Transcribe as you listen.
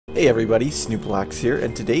Hey everybody, Snoopalax here,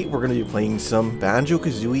 and today we're going to be playing some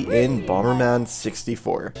Banjo-Kazooie in Bomberman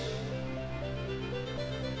 64.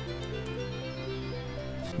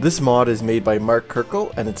 This mod is made by Mark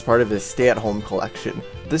Kurko, and it's part of his stay-at-home collection.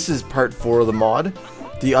 This is part 4 of the mod.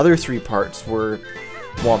 The other 3 parts were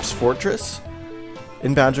Whomps Fortress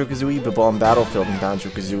in Banjo-Kazooie, Bob-Omb Battlefield in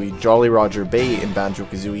Banjo-Kazooie, Jolly Roger Bay in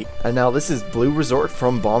Banjo-Kazooie, and now this is Blue Resort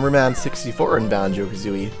From Bomberman 64 in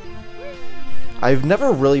Banjo-Kazooie. I've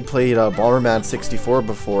never really played Bomberman 64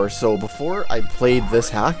 before, so before I played this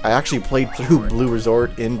hack, I actually played through Blue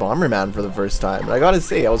Resort in Bomberman for the first time. And I gotta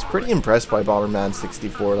say, I was pretty impressed by Bomberman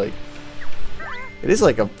 64. Like, it is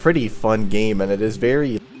like a pretty fun game, and it is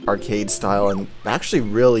very arcade style and actually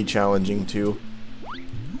really challenging too.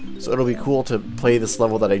 So it'll be cool to play this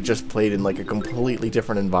level that I just played in like a completely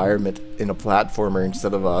different environment in a platformer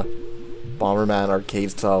instead of a Bomberman arcade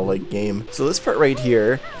style like game. So this part right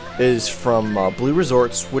here is from Blue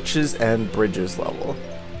Resort Switches and Bridges level.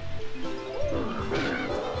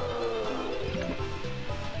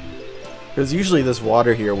 Because usually this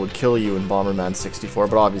water here would kill you in Bomberman 64,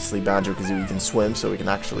 but obviously Banjo-Kazooie can swim, so we can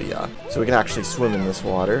actually swim in this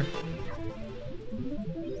water.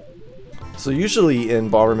 So usually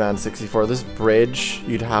in Bomberman 64, this bridge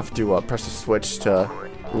you'd have to press a switch to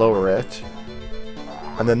lower it,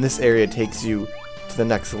 and then this area takes you to the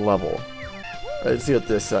next level. Let's see what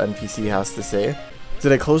this NPC has to say.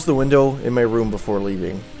 Did I close the window in my room before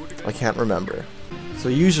leaving? I can't remember. So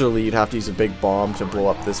usually you'd have to use a big bomb to blow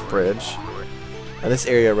up this bridge. And this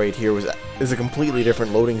area right here is a completely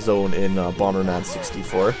different loading zone in Bomberman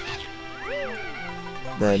 64.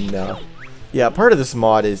 Then, yeah, part of this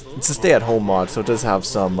mod is, it's a stay-at-home mod, so it does have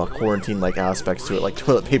some quarantine-like aspects to it, like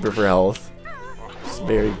toilet paper for health. It's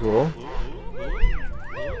very cool.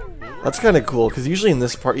 That's kind of cool, because usually in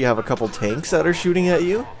this part you have a couple tanks that are shooting at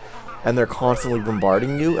you, and they're constantly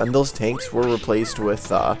bombarding you, and those tanks were replaced with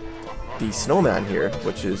the snowman here,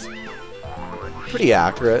 which is pretty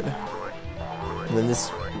accurate. And then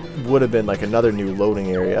this would have been like another new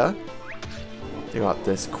loading area. They got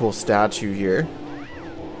this cool statue here.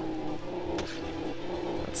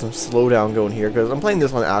 Got some slowdown going here, because I'm playing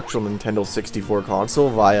this on actual Nintendo 64 console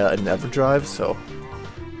via an everdrive, so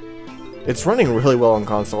it's running really well on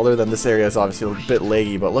console. Other than this area is obviously a bit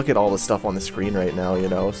laggy, but look at all the stuff on the screen right now, you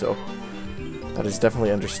know, so that is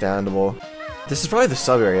definitely understandable. This is probably the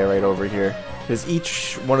sub area right over here, because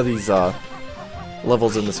each one of these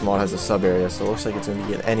levels in this mod has a sub area, so it looks like it's going to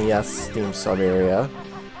be an NES themed sub area.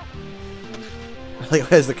 I like how it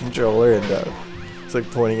has the controller and it's like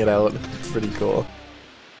pointing it out. It's pretty cool.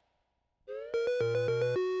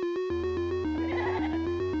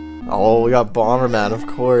 Oh, we got Bomberman, of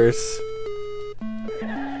course.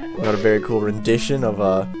 We got a very cool rendition of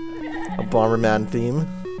a Bomberman theme.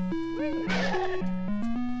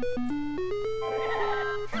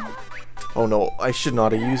 Oh no, I should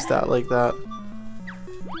not have used that like that.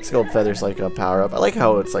 Skull Feather's like a power-up. I like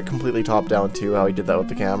how it's like completely top-down too, how he did that with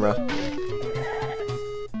the camera.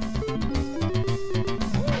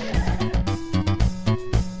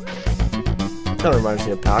 Kind of reminds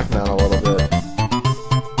me of Pac-Man a little bit.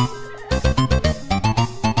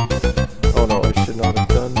 Oh no, I should not have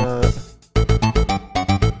done that.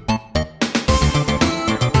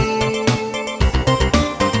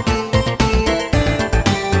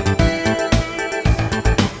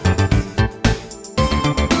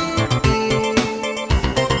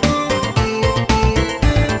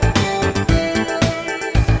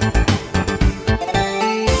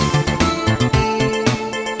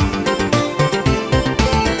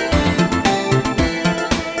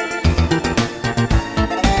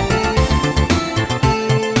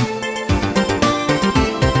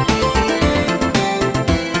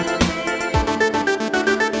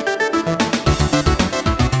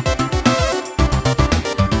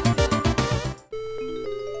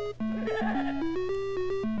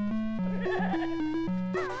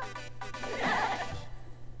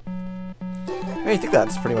 I think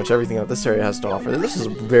that's pretty much everything that this area has to offer. This is a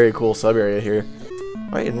very cool sub-area here.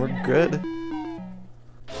 Right, and we're good.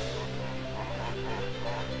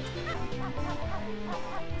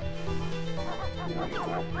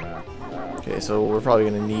 Okay, so we're probably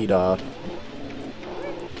going to need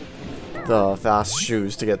the fast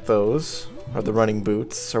shoes to get those. Or the running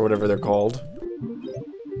boots, or whatever they're called.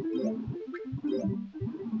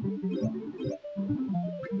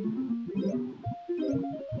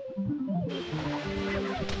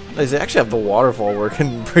 They actually have the waterfall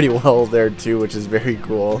working pretty well there too, which is very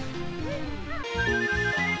cool.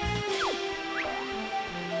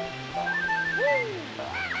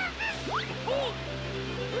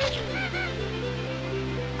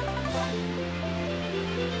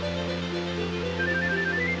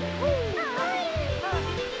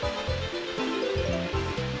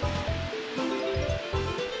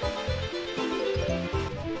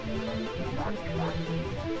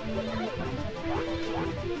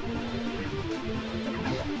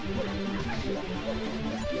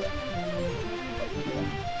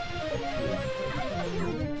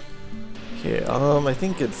 Okay, I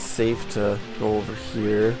think it's safe to go over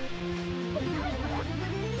here.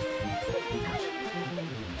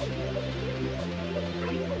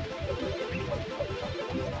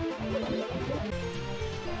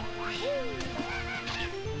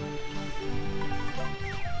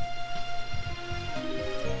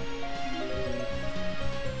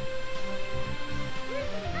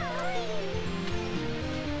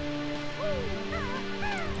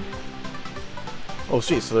 Oh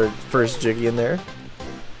sweet, so there's first Jiggy in there.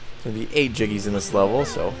 There's gonna be 8 Jiggies in this level,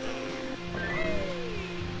 so.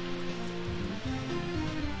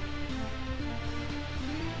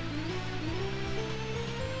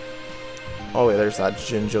 Oh wait, there's that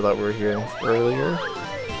Jinjo that we were hearing earlier.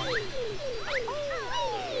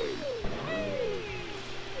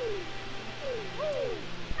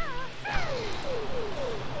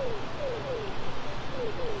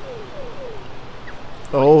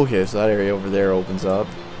 Oh, okay, so that area over there opens up.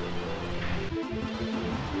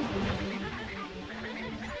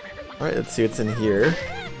 Alright, let's see what's in here.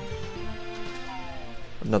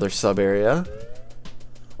 Another sub area.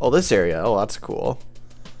 Oh, this area. Oh, that's cool.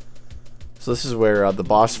 So this is where the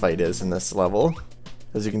boss fight is in this level.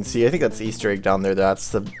 As you can see, I think that's the Easter egg down there. That's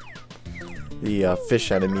the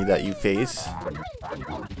fish enemy that you face.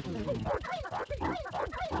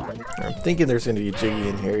 I'm thinking there's going to be a Jiggy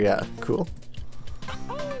in here. Yeah, cool.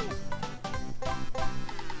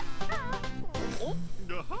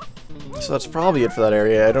 So that's probably it for that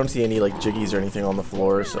area. I don't see any like Jiggies or anything on the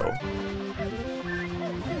floor, so.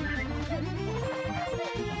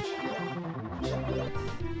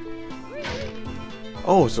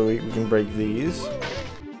 Oh, so we can break these.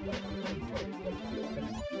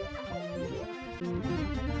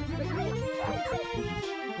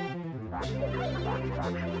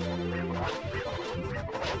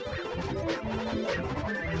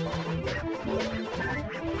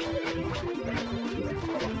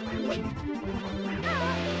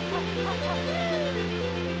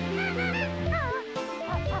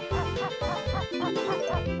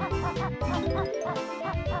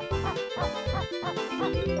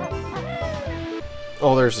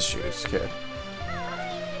 Oh, there's the shoes. Okay.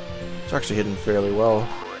 It's actually hidden fairly well.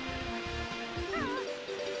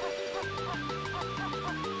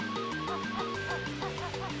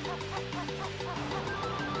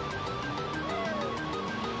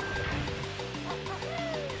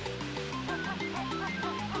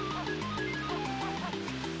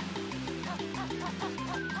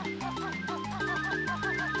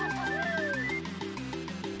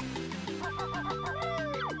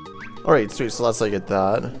 Alright, sweet, so let's get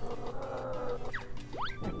that.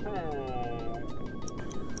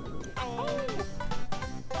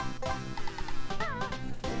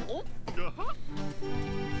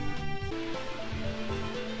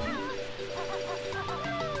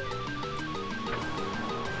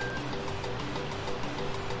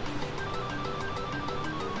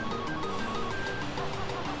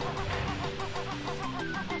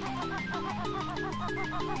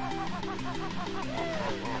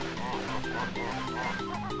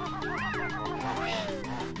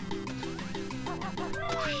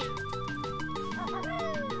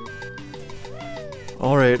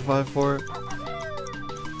 Alright, 5-4.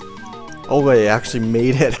 Oh wait, I actually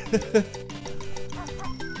made it.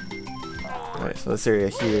 Alright, so this area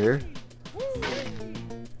here.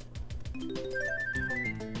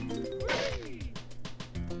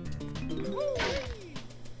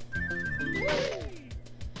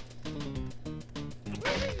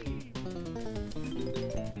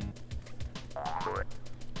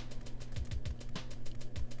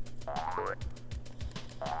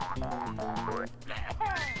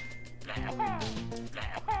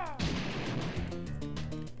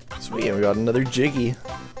 Sweet, and we got another Jiggy.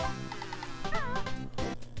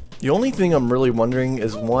 The only thing I'm really wondering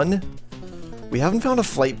is, one, we haven't found a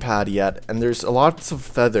flight pad yet, and there's lots of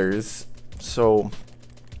feathers, so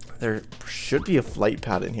there should be a flight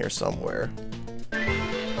pad in here somewhere.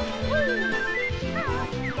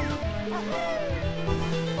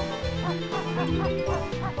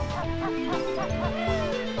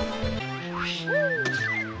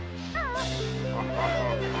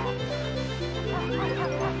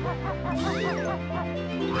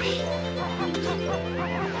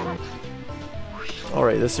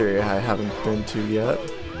 Alright, this area I haven't been to yet.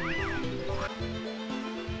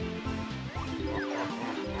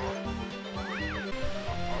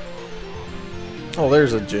 Oh,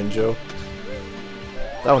 there's a Jinjo.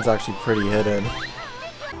 That one's actually pretty hidden.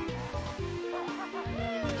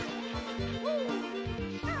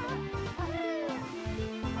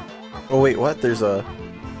 Oh wait, what? There's a...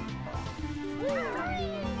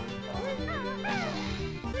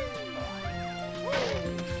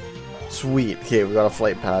 Sweet. Okay, we got a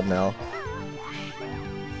flight pad now.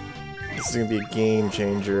 This is gonna be a game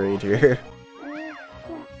changer right here.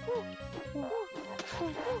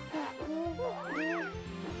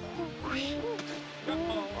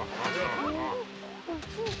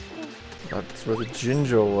 That's where the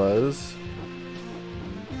Jinjo was.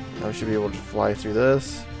 Now we should be able to fly through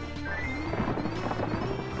this.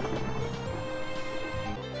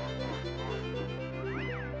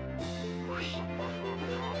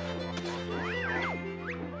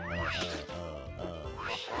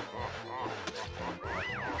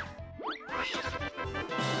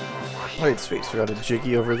 Alright, sweet. So we got a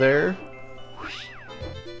Jiggy over there.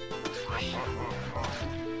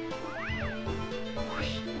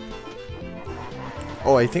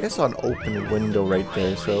 Oh, I think I saw an open window right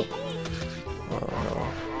there, so...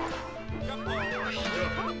 Oh,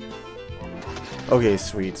 no. Okay,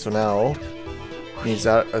 sweet. So now... use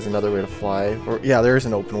that as another way to fly. Or, yeah, there is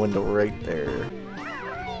an open window right there.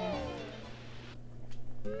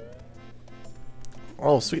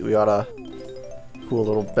 Oh, sweet. We got a cool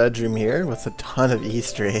little bedroom here with a ton of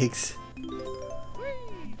Easter eggs.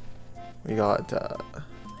 We got...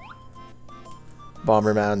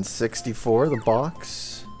 Bomberman 64, the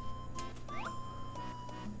box.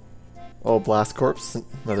 Oh, Blast Corps,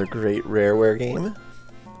 another great Rareware game.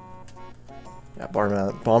 Yeah,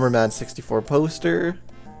 Bomberman 64 poster.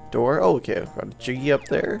 Door. Oh, okay, got a Jiggy up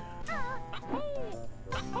there.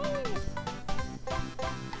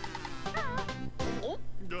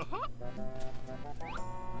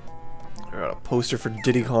 Got a poster for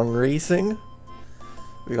Diddy Kong Racing.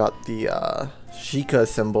 We got the Sheikah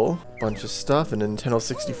symbol, bunch of stuff, and Nintendo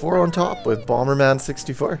 64 on top with Bomberman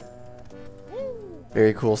 64.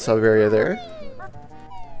 Very cool sub area there.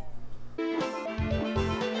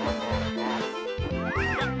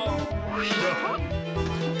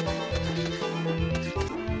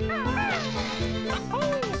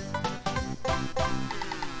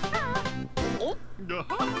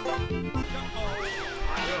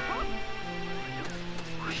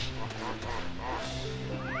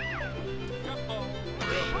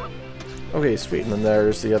 Okay, sweet, and then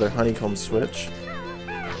there's the other honeycomb switch.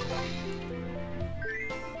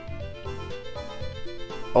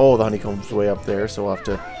 Oh, the honeycomb's way up there, so we'll have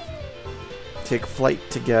to take flight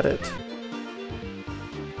to get it.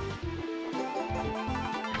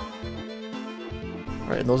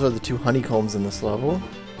 Alright, and those are the two honeycombs in this level.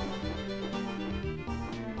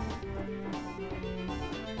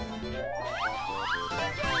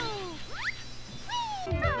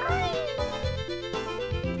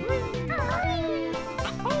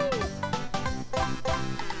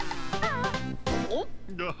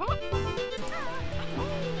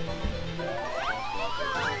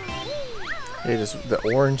 Okay, just the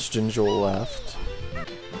orange Jinjo left.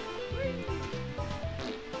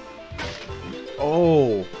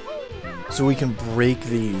 Oh! So we can break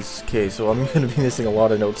these. Okay, so I'm gonna be missing a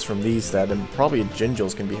lot of notes from these then, and probably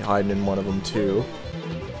Jinjo's gonna be hiding in one of them too.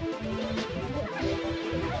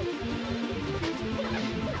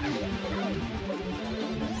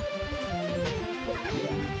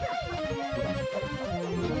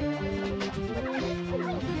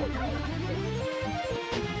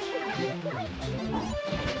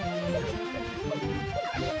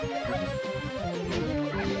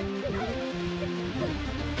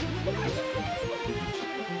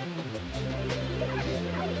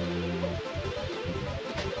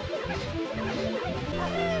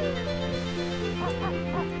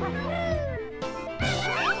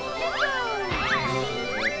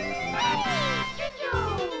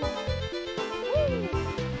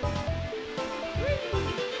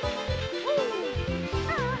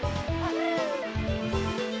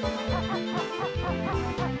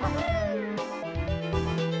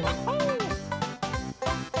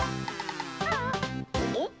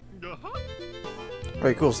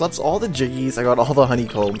 Alright, cool, so that's all the Jiggies, I got all the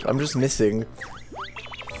honeycombs, I'm just missing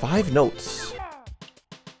 5 notes.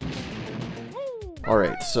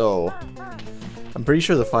 Alright, so I'm pretty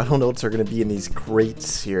sure the final notes are going to be in these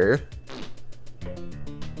crates here.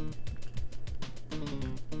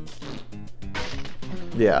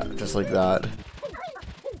 Yeah, just like that.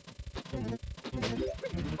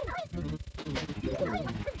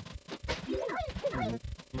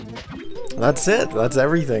 That's it, that's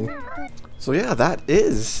everything. So yeah, that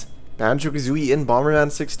is Banjo-Kazooie in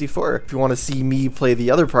Bomberman 64. If you want to see me play the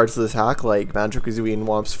other parts of this hack, like Banjo-Kazooie in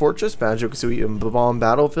Whomps Fortress, Banjo-Kazooie in Bob-Omb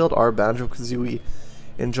Battlefield, or Banjo-Kazooie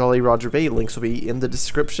in Jolly Roger Bay, links will be in the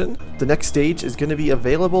description. The next stage is going to be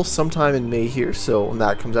available sometime in May here, so when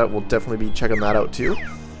that comes out, we'll definitely be checking that out too.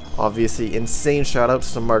 Obviously, insane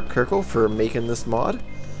shoutouts to Mark Kurko for making this mod,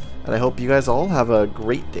 and I hope you guys all have a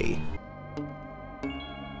great day.